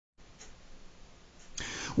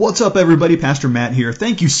What's up, everybody? Pastor Matt here.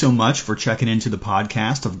 Thank you so much for checking into the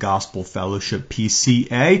podcast of Gospel Fellowship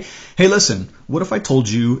PCA. Hey, listen, what if I told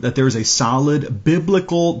you that there is a solid,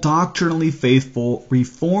 biblical, doctrinally faithful,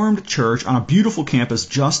 Reformed church on a beautiful campus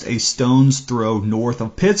just a stone's throw north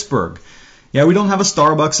of Pittsburgh? Yeah, we don't have a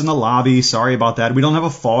Starbucks in the lobby. Sorry about that. We don't have a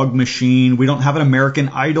fog machine. We don't have an American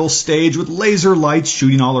Idol stage with laser lights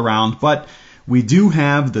shooting all around, but we do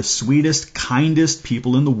have the sweetest, kindest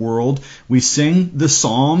people in the world. We sing the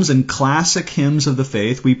Psalms and classic hymns of the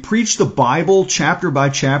faith. We preach the Bible chapter by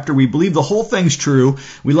chapter. We believe the whole thing's true.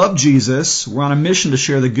 We love Jesus. We're on a mission to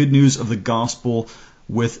share the good news of the gospel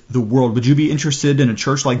with the world. Would you be interested in a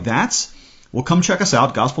church like that? Well, come check us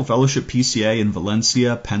out, Gospel Fellowship PCA in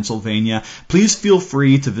Valencia, Pennsylvania. Please feel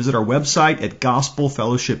free to visit our website at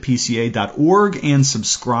gospelfellowshippca.org and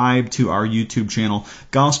subscribe to our YouTube channel,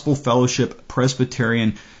 Gospel Fellowship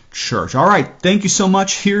Presbyterian Church. All right, thank you so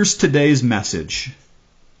much. Here's today's message.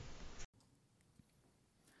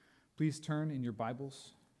 Please turn in your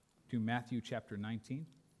Bibles to Matthew chapter 19.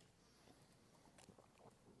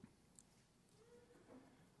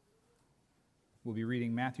 We'll be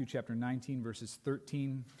reading Matthew chapter 19, verses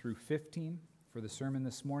 13 through 15 for the sermon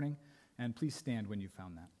this morning, and please stand when you've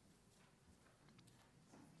found that.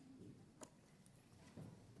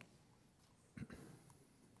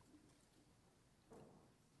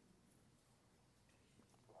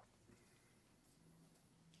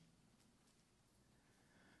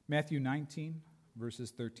 Matthew 19, verses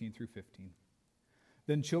 13 through 15.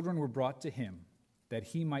 Then children were brought to him, that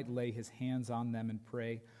he might lay his hands on them and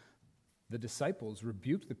pray. The disciples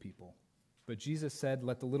rebuked the people, but Jesus said,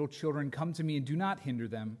 "Let the little children come to me and do not hinder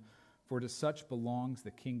them, for to such belongs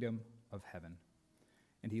the kingdom of heaven."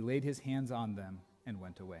 And he laid his hands on them and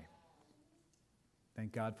went away.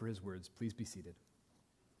 Thank God for his words. Please be seated.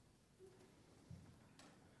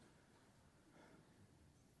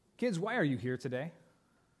 Kids, why are you here today?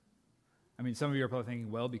 I mean, some of you are probably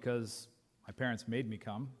thinking, well, because my parents made me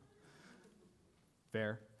come.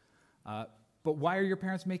 Fair. But why are your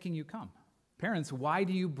parents making you come? Parents, why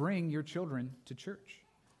do you bring your children to church?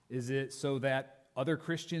 Is it so that other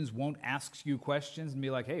Christians won't ask you questions and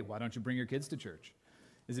be like, hey, why don't you bring your kids to church?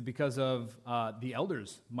 Is it because of the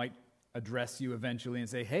elders might address you eventually and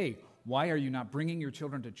say, hey, why are you not bringing your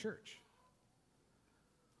children to church?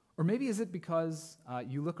 Or maybe is it because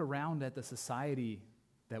you look around at the society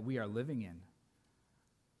that we are living in,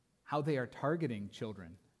 how they are targeting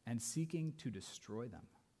children and seeking to destroy them?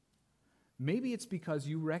 Maybe it's because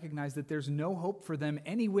you recognize that there's no hope for them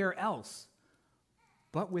anywhere else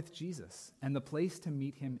but with Jesus, and the place to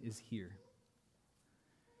meet him is here.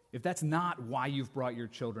 If that's not why you've brought your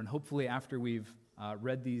children, hopefully after we've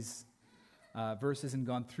read these verses and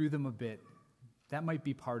gone through them a bit, that might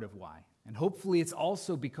be part of why. And hopefully it's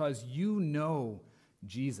also because you know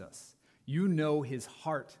Jesus. You know his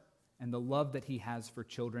heart and the love that he has for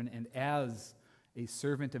children, and as a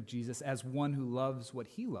servant of Jesus, as one who loves what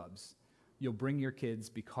he loves, you'll bring your kids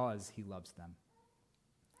because he loves them.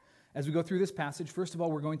 As we go through this passage, first of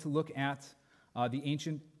all, we're going to look at the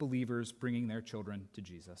ancient believers bringing their children to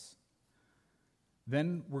Jesus.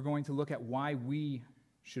 Then we're going to look at why we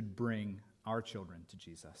should bring our children to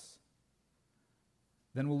Jesus.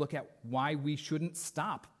 Then we'll look at why we shouldn't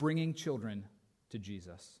stop bringing children to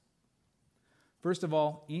Jesus. First of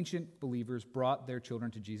all, ancient believers brought their children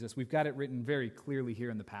to Jesus. We've got it written very clearly here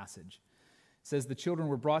in the passage. It says the children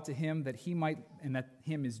were brought to him that he might, and that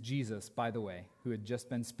him is Jesus, by the way, who had just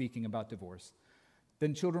been speaking about divorce.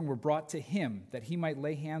 Then children were brought to him that he might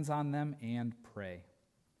lay hands on them and pray.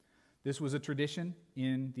 This was a tradition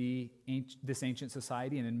in this ancient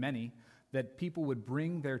society and in many, that people would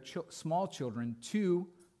bring their small children to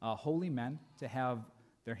holy men to have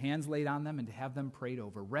their hands laid on them and to have them prayed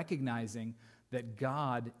over, recognizing that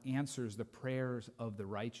God answers the prayers of the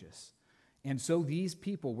righteous. And so these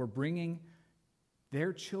people were bringing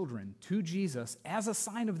their children to Jesus as a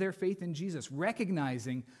sign of their faith in Jesus,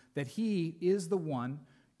 recognizing that he is the one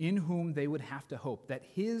in whom they would have to hope, that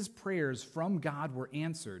his prayers from God were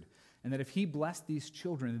answered, and that if he blessed these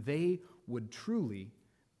children, they would truly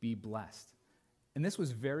be blessed. And this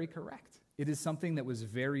was very correct. It is something that was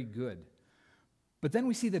very good. But then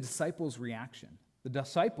we see the disciples' reaction. The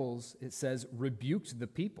disciples, it says, rebuked the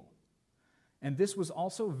people. And this was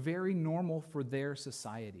also very normal for their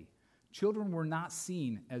society. Children were not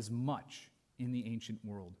seen as much in the ancient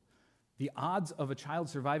world. The odds of a child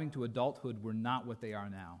surviving to adulthood were not what they are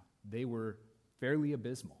now. They were fairly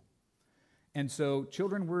abysmal. And so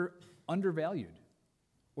children were undervalued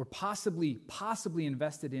or possibly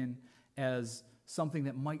invested in as something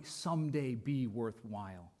that might someday be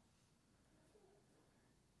worthwhile.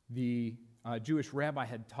 The a Jewish rabbi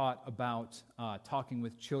had taught about talking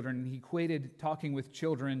with children, and he equated talking with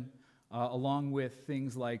children along with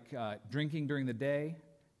things like drinking during the day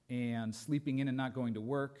and sleeping in and not going to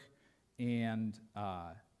work and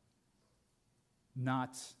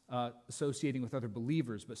not associating with other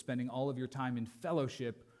believers, but spending all of your time in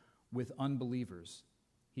fellowship with unbelievers.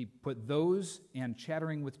 He put those and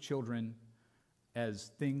chattering with children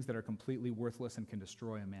as things that are completely worthless and can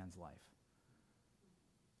destroy a man's life.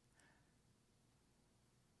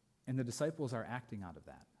 And the disciples are acting out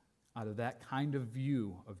of that kind of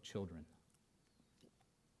view of children.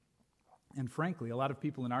 And frankly, a lot of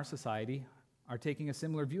people in our society are taking a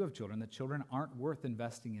similar view of children, that children aren't worth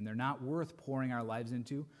investing in. They're not worth pouring our lives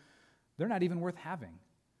into. They're not even worth having.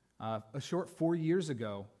 A short 4 years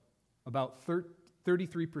ago, about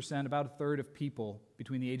 33%, about a third of people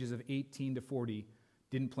between the ages of 18 to 40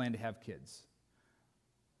 didn't plan to have kids.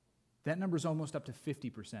 That number is almost up to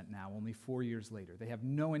 50% now, only 4 years later. They have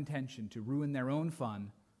no intention to ruin their own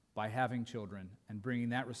fun by having children and bringing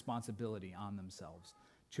that responsibility on themselves.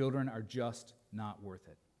 Children are just not worth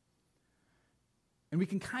it. And we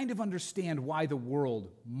can kind of understand why the world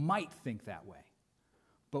might think that way.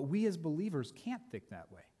 But we as believers can't think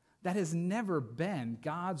that way. That has never been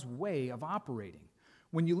God's way of operating.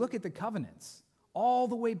 When you look at the covenants, all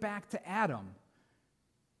the way back to Adam,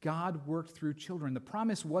 God worked through children. The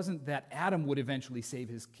promise wasn't that Adam would eventually save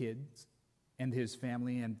his kids and his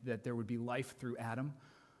family and that there would be life through Adam,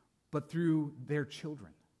 but through their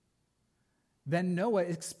children. Then Noah,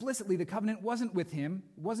 explicitly, the covenant wasn't with him,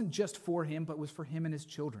 wasn't just for him, but was for him and his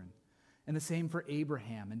children. And the same for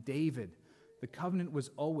Abraham and David. The covenant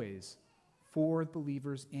was always for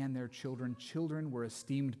believers and their children. Children were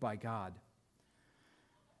esteemed by God.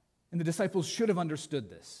 And the disciples should have understood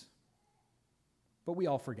this. But we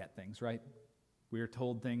all forget things, right? We are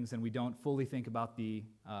told things and we don't fully think about the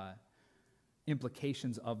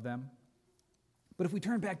implications of them. But if we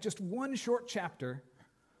turn back just one short chapter,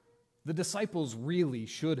 the disciples really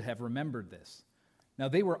should have remembered this. Now,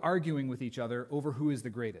 they were arguing with each other over who is the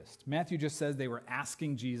greatest. Matthew just says they were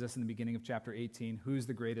asking Jesus in the beginning of chapter 18, who's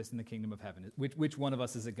the greatest in the kingdom of heaven? Which one of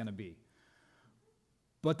us is it going to be?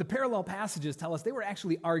 But the parallel passages tell us they were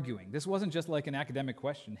actually arguing. This wasn't just like an academic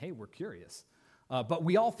question. Hey, we're curious. But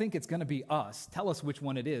we all think it's going to be us. Tell us which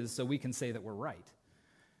one it is so we can say that we're right.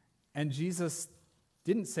 And Jesus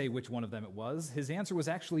didn't say which one of them it was. His answer was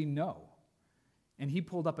actually no. And he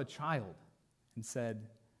pulled up a child and said,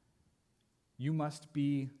 you must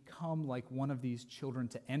become like one of these children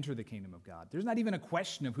to enter the kingdom of God. There's not even a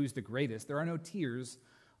question of who's the greatest. There are no tiers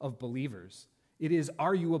of believers. It is,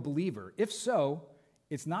 are you a believer? If so,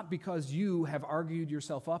 it's not because you have argued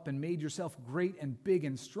yourself up and made yourself great and big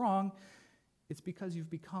and strong. It's because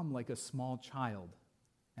you've become like a small child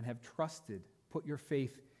and have trusted, put your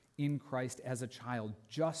faith in Christ as a child,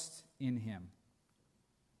 just in him.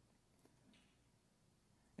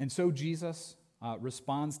 And so Jesus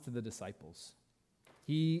responds to the disciples.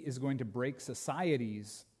 He is going to break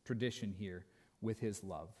society's tradition here with his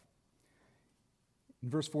love. In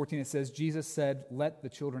verse 14 it says, Jesus said, let the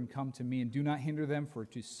children come to me and do not hinder them, for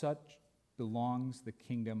to such belongs the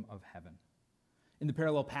kingdom of heaven. In the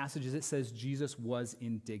parallel passages it says Jesus was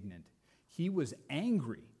indignant. He was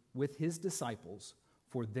angry with his disciples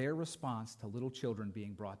for their response to little children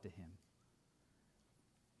being brought to him.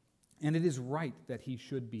 And it is right that he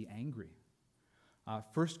should be angry.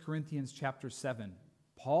 1 Corinthians chapter 7,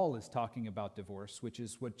 Paul is talking about divorce, which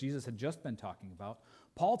is what Jesus had just been talking about.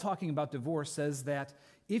 Paul, talking about divorce, says that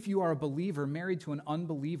if you are a believer married to an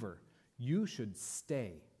unbeliever, you should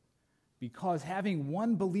stay, because having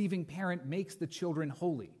one believing parent makes the children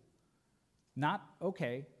holy. Not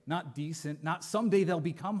okay, not decent, not someday they'll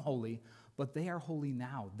become holy, but they are holy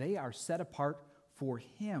now. They are set apart for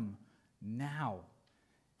him now.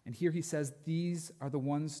 And here he says, these are the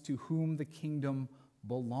ones to whom the kingdom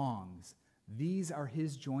belongs. These are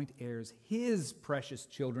his joint heirs, his precious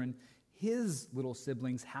children, his little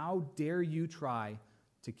siblings. How dare you try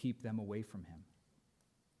to keep them away from him?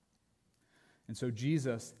 And so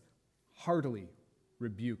Jesus heartily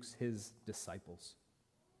rebukes his disciples.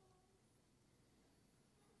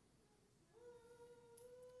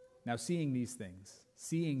 Now, seeing these things,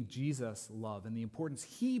 seeing Jesus' love and the importance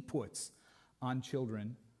he puts on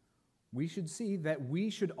children, we should see that we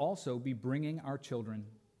should also be bringing our children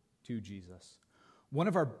to Jesus. One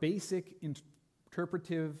of our basic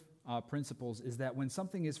interpretive principles is that when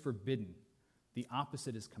something is forbidden, the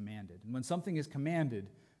opposite is commanded. And when something is commanded,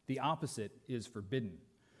 the opposite is forbidden.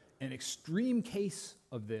 An extreme case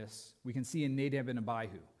of this we can see in Nadab and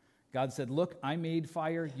Abihu. God said, look, I made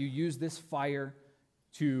fire. You use this fire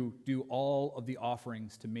to do all of the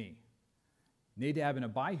offerings to me. Nadab and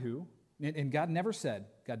Abihu, and God never said,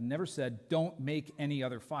 don't make any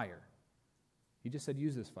other fire. He just said,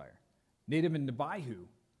 use this fire. Nadab and Abihu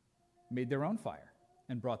made their own fire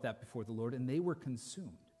and brought that before the Lord, and they were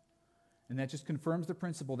consumed. And that just confirms the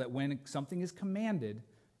principle that when something is commanded,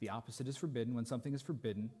 the opposite is forbidden. When something is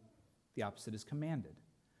forbidden, the opposite is commanded.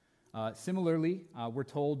 Similarly, we're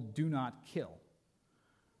told, do not kill.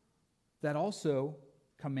 That also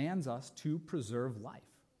commands us to preserve life.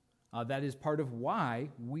 That is part of why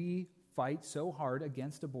we fight so hard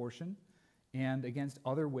against abortion and against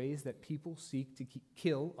other ways that people seek to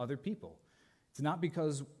kill other people. It's not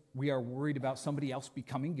because we are worried about somebody else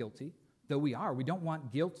becoming guilty, though we are. We don't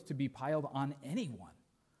want guilt to be piled on anyone.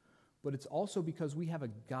 But it's also because we have a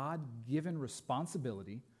God-given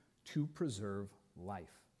responsibility to preserve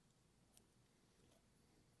life.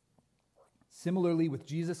 Similarly, with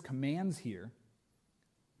Jesus' commands here,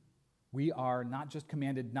 we are not just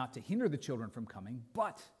commanded not to hinder the children from coming,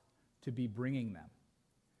 but to be bringing them.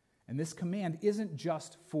 And this command isn't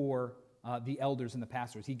just for the elders and the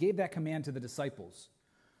pastors. He gave that command to the disciples.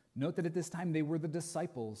 Note that at this time they were the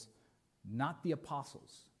disciples, not the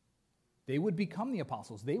apostles. They would become the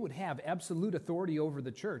apostles. They would have absolute authority over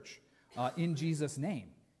the church in Jesus' name.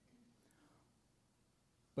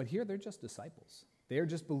 But here they're just disciples. They are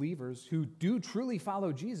just believers who do truly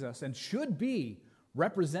follow Jesus and should be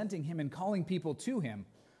representing him and calling people to him,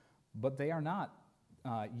 but they are not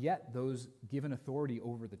yet those given authority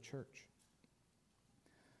over the church.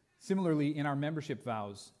 Similarly, in our membership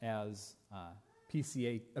vows as a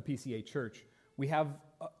PCA church, we have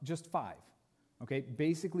just 5. Okay,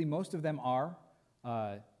 basically most of them are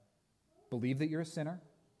believe that you're a sinner,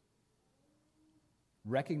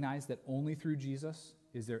 recognize that only through Jesus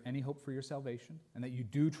is there any hope for your salvation, and that you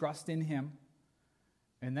do trust in him,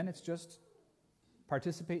 and then it's just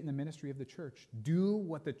participate in the ministry of the church. Do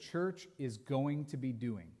what the church is going to be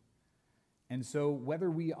doing. And so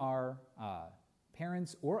whether we are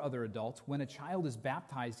parents or other adults, when a child is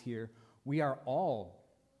baptized here, we are all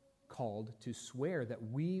called to swear that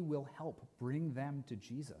we will help bring them to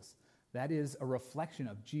Jesus. That is a reflection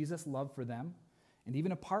of Jesus' love for them. And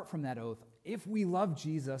even apart from that oath, if we love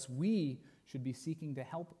Jesus, we should be seeking to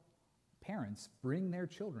help parents bring their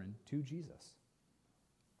children to Jesus.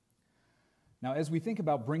 Now, as we think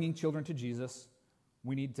about bringing children to Jesus,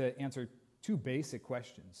 we need to answer 2 basic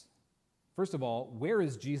questions. First of all, where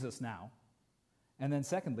is Jesus now? And then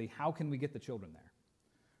secondly, how can we get the children there?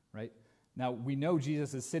 Right? Now, we know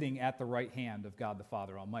Jesus is sitting at the right hand of God the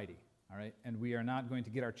Father Almighty, all right? And we are not going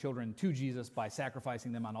to get our children to Jesus by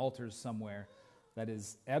sacrificing them on altars somewhere. That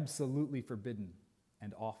is absolutely forbidden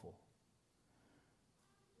and awful.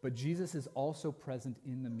 But Jesus is also present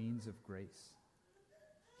in the means of grace.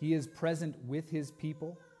 He is present with his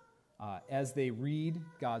people as they read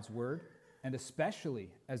God's word, and especially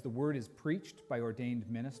as the word is preached by ordained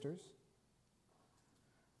ministers.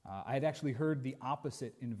 I had actually heard the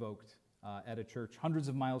opposite invoked at a church hundreds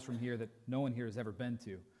of miles from here that no one here has ever been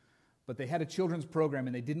to. But they had a children's program,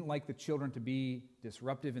 and they didn't like the children to be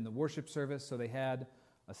disruptive in the worship service, so they had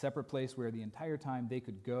a separate place where the entire time they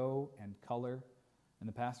could go and color. And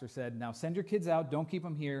the pastor said, now send your kids out, don't keep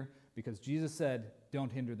them here, because Jesus said,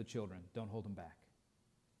 don't hinder the children, don't hold them back.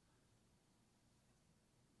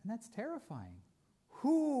 And that's terrifying.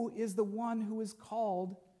 Who is the one who is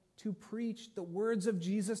called to preach the words of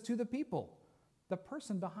Jesus to the people? The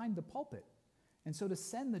person behind the pulpit. And so to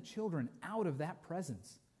send the children out of that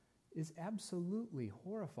presence is absolutely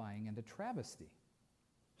horrifying and a travesty.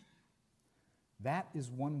 That is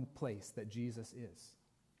one place that Jesus is.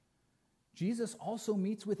 Jesus also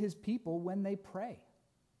meets with his people when they pray.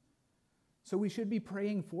 So we should be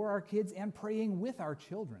praying for our kids and praying with our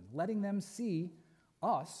children, letting them see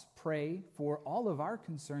us pray for all of our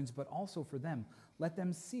concerns, but also for them. Let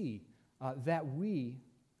them see that we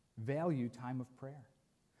value time of prayer.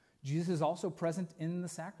 Jesus is also present in the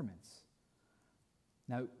sacraments.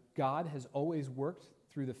 Now, God has always worked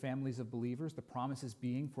through the families of believers, the promises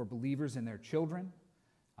being for believers and their children.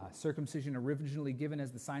 Circumcision, originally given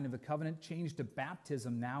as the sign of the covenant, changed to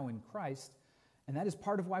baptism now in Christ, and that is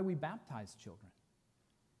part of why we baptize children.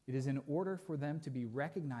 It is in order for them to be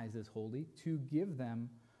recognized as holy, to give them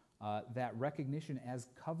that recognition as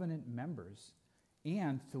covenant members,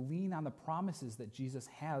 and to lean on the promises that Jesus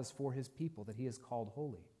has for his people, that he has called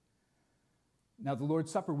holy. Now, the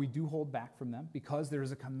Lord's Supper we do hold back from them because there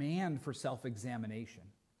is a command for self-examination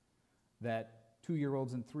that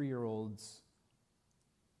 2-year-olds and 3-year-olds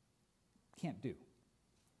can't do.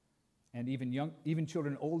 And even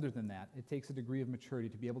children older than that, it takes a degree of maturity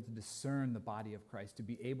to be able to discern the body of Christ, to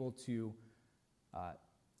be able to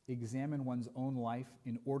examine one's own life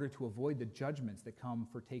in order to avoid the judgments that come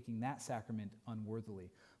for taking that sacrament unworthily.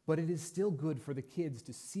 But it is still good for the kids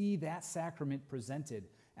to see that sacrament presented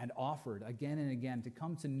and offered again and again, to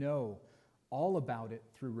come to know all about it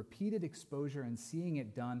through repeated exposure and seeing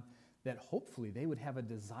it done, that hopefully they would have a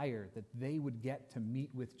desire that they would get to meet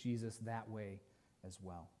with Jesus that way as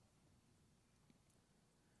well.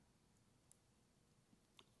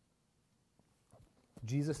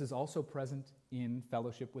 Jesus is also present in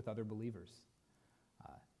fellowship with other believers.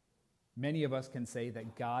 Many of us can say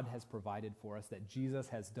that God has provided for us, that Jesus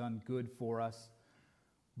has done good for us,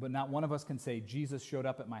 but not one of us can say, Jesus showed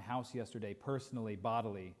up at my house yesterday personally,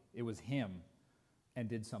 bodily. It was him and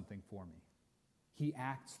did something for me. He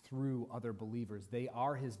acts through other believers. They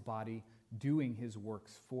are his body doing his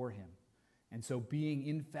works for him. And so being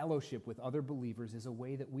in fellowship with other believers is a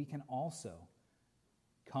way that we can also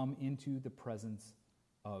come into the presence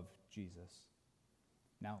of Jesus.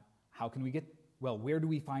 Now, how can we where do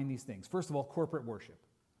we find these things? First of all, corporate worship.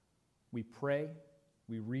 We pray,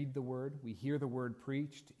 we read the word, we hear the word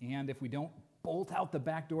preached, and if we don't bolt out the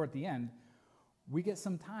back door at the end, we get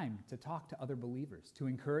some time to talk to other believers, to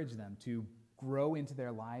encourage them, to grow into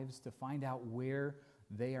their lives, to find out where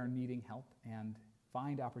they are needing help and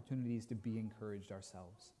find opportunities to be encouraged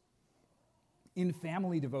ourselves. In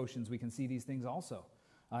family devotions, we can see these things also.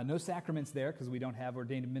 No sacraments there because we don't have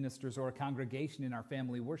ordained ministers or a congregation in our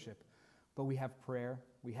family worship, but we have prayer,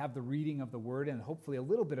 we have the reading of the word, and hopefully a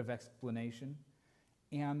little bit of explanation,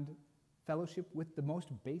 and fellowship with the most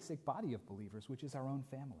basic body of believers, which is our own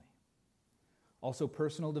family. Also,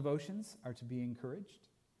 personal devotions are to be encouraged,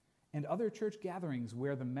 and other church gatherings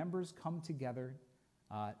where the members come together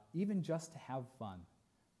even just to have fun,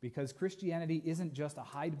 because Christianity isn't just a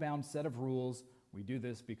hidebound set of rules. We do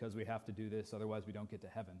this because we have to do this, otherwise we don't get to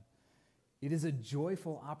heaven. It is a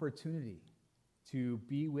joyful opportunity to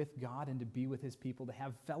be with God and to be with his people, to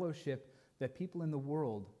have fellowship that people in the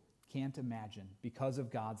world can't imagine because of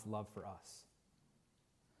God's love for us.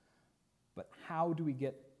 But how do we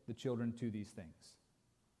get the children to these things?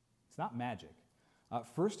 It's not magic.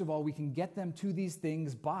 First of all, we can get them to these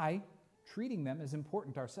things by treating them as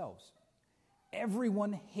important ourselves.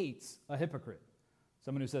 Everyone hates a hypocrite.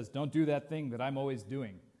 Someone who says, don't do that thing that I'm always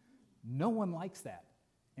doing. No one likes that.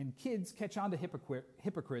 And kids catch on to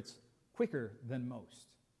hypocrites quicker than most.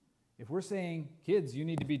 If we're saying, kids, you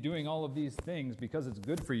need to be doing all of these things because it's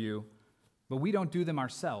good for you, but we don't do them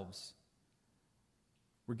ourselves,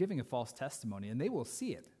 we're giving a false testimony, and they will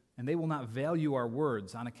see it, and they will not value our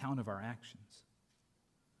words on account of our actions.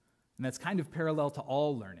 And that's kind of parallel to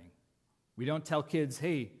all learning. We don't tell kids,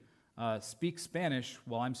 hey, speak Spanish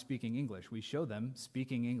while I'm speaking English. We show them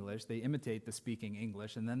speaking English. They imitate the speaking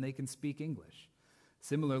English, and then they can speak English.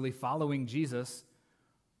 Similarly, following Jesus,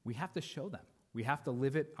 we have to show them. We have to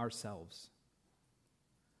live it ourselves.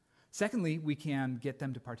 Secondly, we can get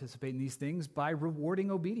them to participate in these things by rewarding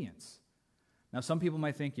obedience. Now, some people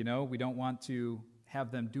might think, we don't want to have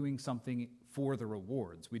them doing something for the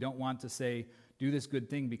rewards. We don't want to say, do this good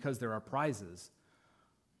thing because there are prizes.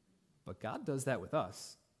 But God does that with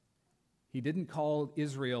us. He didn't call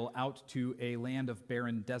Israel out to a land of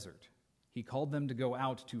barren desert. He called them to go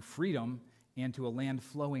out to freedom and to a land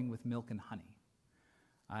flowing with milk and honey.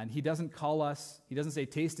 And he doesn't say,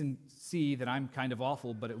 taste and see that I'm kind of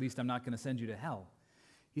awful, but at least I'm not going to send you to hell.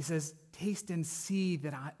 He says, taste and see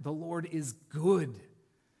that the Lord is good.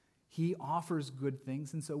 He offers good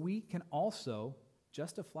things, and so we can also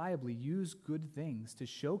justifiably use good things to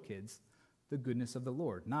show kids the goodness of the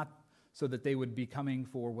Lord. Not so that they would be coming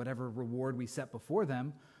for whatever reward we set before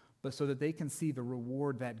them, but so that they can see the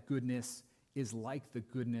reward, that goodness is like the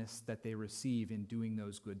goodness that they receive in doing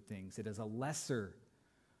those good things. It is a lesser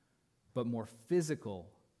but more physical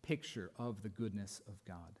picture of the goodness of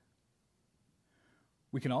God.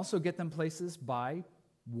 We can also get them places by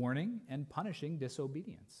warning and punishing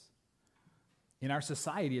disobedience. In our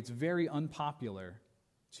society, it's very unpopular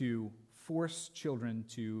to force children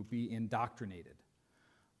to be indoctrinated.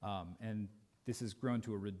 And this has grown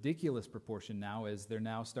to a ridiculous proportion now, as they're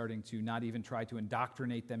now starting to not even try to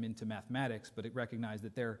indoctrinate them into mathematics, but recognize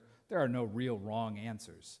that there are no real wrong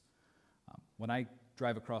answers. When I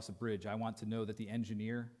drive across a bridge, I want to know that the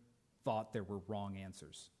engineer thought there were wrong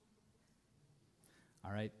answers.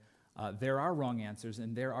 All right? There are wrong answers,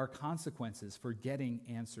 and there are consequences for getting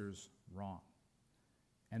answers wrong.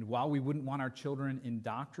 And while we wouldn't want our children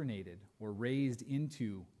indoctrinated or raised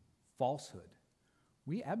into falsehood,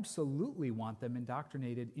 we absolutely want them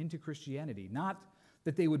indoctrinated into Christianity. Not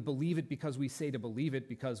that they would believe it because we say to believe it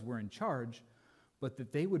because we're in charge, but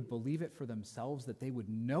that they would believe it for themselves, that they would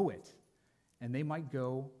know it, and they might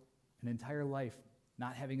go an entire life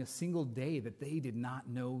not having a single day that they did not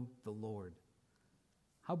know the Lord.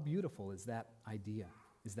 How beautiful is that idea,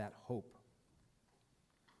 is that hope?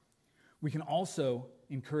 We can also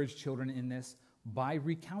encourage children in this by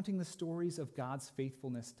recounting the stories of God's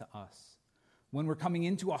faithfulness to us. When we're coming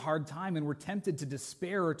into a hard time and we're tempted to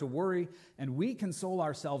despair or to worry, and we console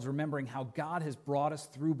ourselves remembering how God has brought us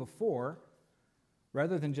through before,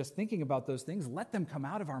 rather than just thinking about those things, let them come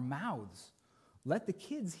out of our mouths. Let the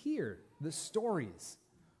kids hear the stories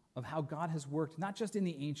of how God has worked, not just in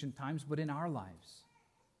the ancient times, but in our lives.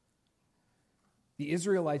 The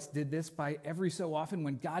Israelites did this by every so often,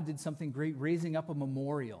 when God did something great, raising up a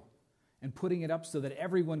memorial and putting it up so that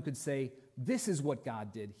everyone could say, this is what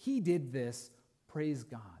God did. He did this. Praise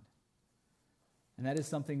God. And that is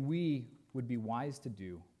something we would be wise to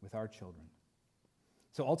do with our children.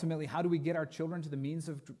 So ultimately, how do we get our children to the means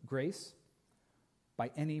of grace?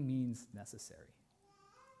 By any means necessary.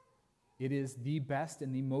 It is the best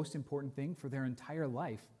and the most important thing for their entire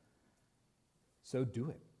life. So do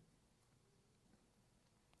it.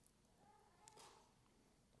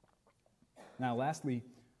 Now, lastly,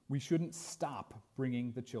 we shouldn't stop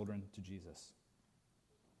bringing the children to Jesus.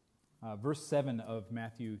 Verse 7 of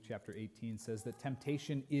Matthew chapter 18 says that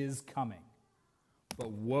temptation is coming,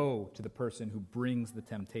 but woe to the person who brings the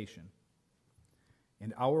temptation.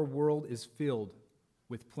 And our world is filled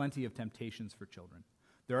with plenty of temptations for children.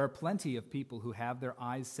 There are plenty of people who have their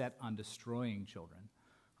eyes set on destroying children,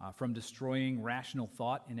 from destroying rational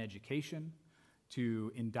thought in education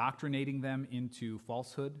to indoctrinating them into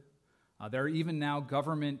falsehood. There are even now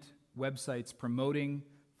government websites promoting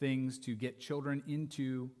things to get children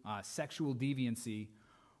into sexual deviancy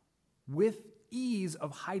with ease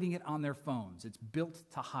of hiding it on their phones. It's built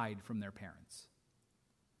to hide from their parents.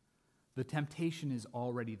 The temptation is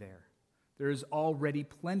already there. There is already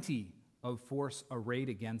plenty of force arrayed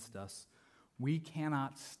against us. We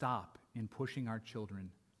cannot stop in pushing our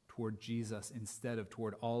children toward Jesus instead of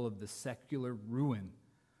toward all of the secular ruin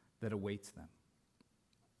that awaits them.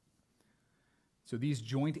 So these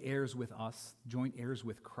joint heirs with us, joint heirs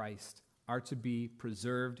with Christ, are to be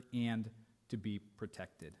preserved and to be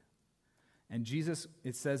protected. And Jesus,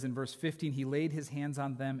 it says in verse 15, he laid his hands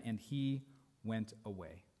on them and he went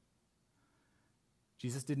away.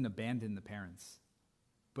 Jesus didn't abandon the parents,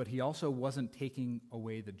 but he also wasn't taking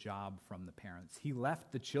away the job from the parents. He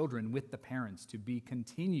left the children with the parents to be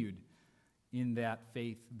continued in that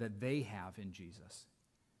faith that they have in Jesus.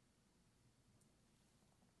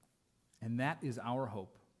 And that is our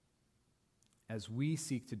hope as we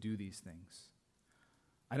seek to do these things.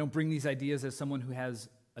 I don't bring these ideas as someone who has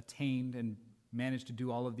attained and managed to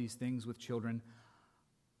do all of these things with children.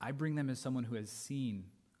 I bring them as someone who has seen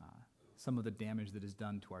some of the damage that is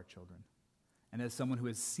done to our children, and as someone who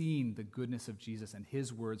has seen the goodness of Jesus and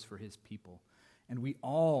his words for his people. And we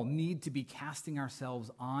all need to be casting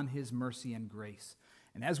ourselves on his mercy and grace.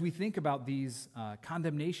 And as we think about these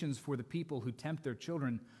condemnations for the people who tempt their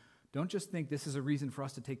children, don't just think this is a reason for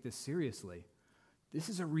us to take this seriously. This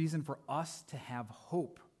is a reason for us to have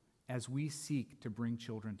hope as we seek to bring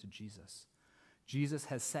children to Jesus. Jesus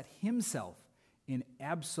has set himself in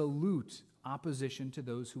absolute opposition to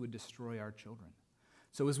those who would destroy our children.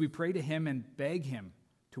 So as we pray to him and beg him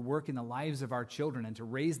to work in the lives of our children and to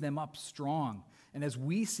raise them up strong, and as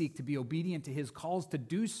we seek to be obedient to his calls to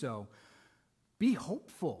do so, be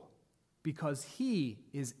hopeful, because he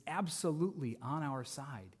is absolutely on our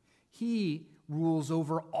side. He rules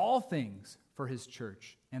over all things for his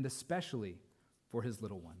church, and especially for his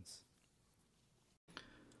little ones.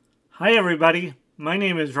 Hi everybody, my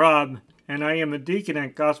name is Rob, and I am a deacon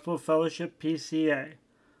at Gospel Fellowship PCA.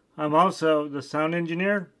 I'm also the sound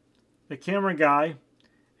engineer, the camera guy,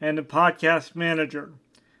 and the podcast manager.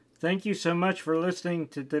 Thank you so much for listening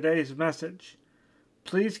to today's message.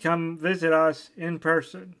 Please come visit us in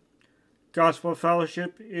person. Gospel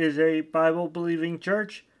Fellowship is a Bible-believing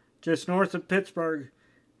church just north of Pittsburgh,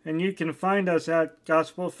 and you can find us at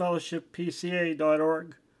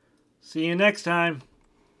gospelfellowshippca.org. See you next time.